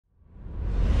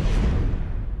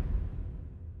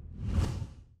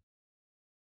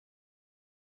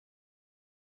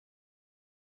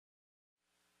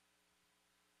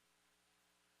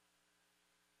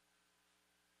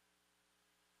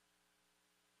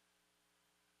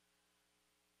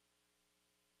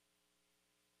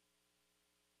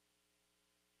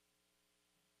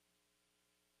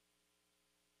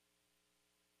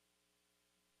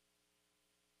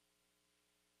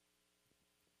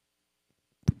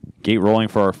Gate rolling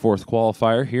for our fourth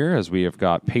qualifier here as we have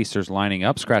got Pacers lining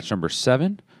up. Scratch number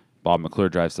 7. Bob McClure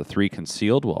drives the 3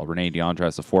 concealed, while Renee Dion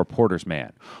drives the 4 Porter's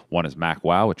Man. 1 is Mac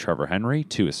Wow with Trevor Henry.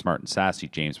 2 is Smart and Sassy,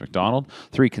 James McDonald.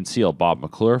 3 concealed, Bob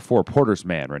McClure. 4 Porter's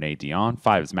Man, Renee Dion.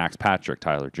 5 is Max Patrick,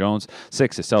 Tyler Jones.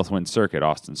 6 is Southwind Circuit,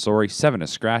 Austin Sorey. 7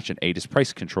 is Scratch, and 8 is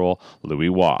Price Control, Louis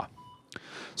Waugh.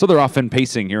 So they're off in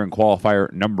pacing here in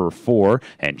qualifier number 4,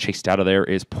 and chased out of there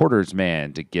is Porter's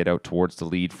Man to get out towards the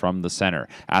lead from the center.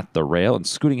 At the rail and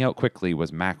scooting out quickly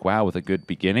was Mac Wow with a good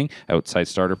beginning. Outside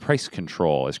starter Price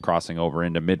Control is crossing over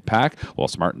into mid-pack, while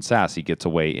Smart and Sassy gets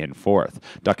away in 4th.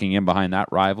 Ducking in behind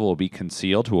that rival will be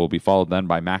Concealed, who will be followed then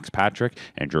by Max Patrick,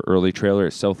 and your early trailer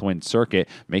is Southwind Circuit.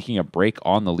 Making a break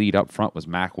on the lead up front was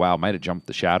Mac Wow. Might have jumped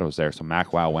the shadows there, so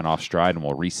Mac Wow went off stride and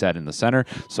will reset in the center.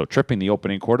 So tripping the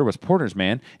opening quarter was Porter's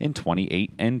Man in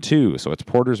 28-2. So it's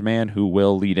Porter's Man who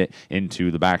will lead it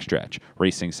into the backstretch.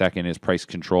 Racing second is Price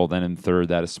Control. Then in third,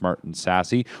 that is Smart and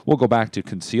Sassy. We'll go back to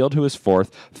Concealed, who is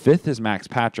 4th. 5th is Max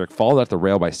Patrick, followed at the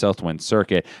rail by Southwind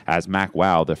Circuit, as Mac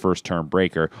Wow, the first turn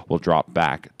breaker, will drop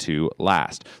back to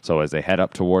last. So as they head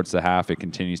up towards the half, it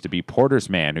continues to be Porter's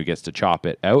Man who gets to chop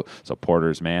it out. So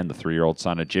Porter's Man, the 3-year-old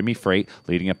son of Jimmy Freight,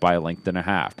 leading it by a length and a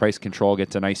half. Price Control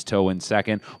gets a nice toe in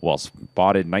second, while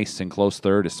spotted nice and close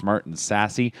third is Smart and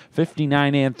Sassy.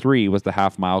 59-3 was the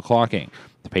half-mile clocking.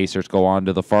 The Pacers go on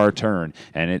to the far turn,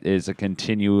 and it is a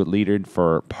continued leader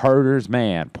for Porter's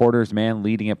Man. Porter's Man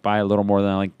leading it by a little more than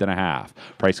a length and a half.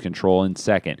 Price Control in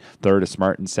second. Third is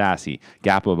Smart and Sassy.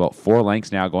 Gap of about 4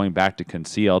 lengths now going back to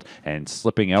Concealed, and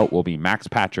slipping out will be Max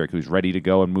Patrick, who's ready to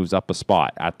go and moves up a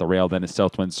spot. At the rail then is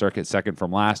Southwind Circuit, second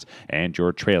from last, and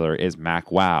your trailer is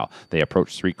Mac Wow. They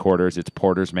approach 3/4. It's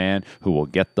Porter's Man who will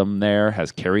get them there,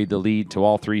 has carried the lead to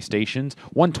all 3 stations.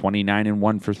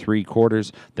 129-1 for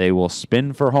 3/4. They will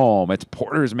spin for home. It's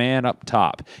Porter's Man up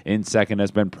top. In second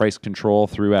has been Price Control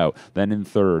throughout. Then in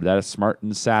third, that is Smart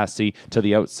and Sassy. To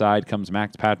the outside comes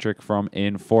Max Patrick from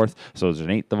in 4th. So there's an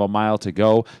 1/8 of a mile to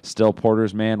go. Still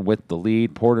Porter's Man with the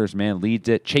lead. Porter's Man leads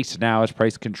it. Chased now is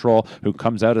Price Control, who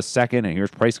comes out a second. And here's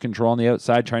Price Control on the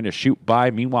outside trying to shoot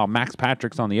by. Meanwhile, Max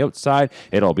Patrick's on the outside.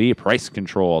 It'll be Price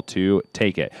Control to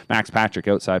take it. Max Patrick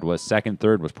outside was second.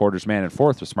 Third was Porter's Man, and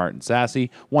 4th was Smart and Sassy.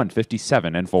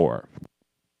 157-4.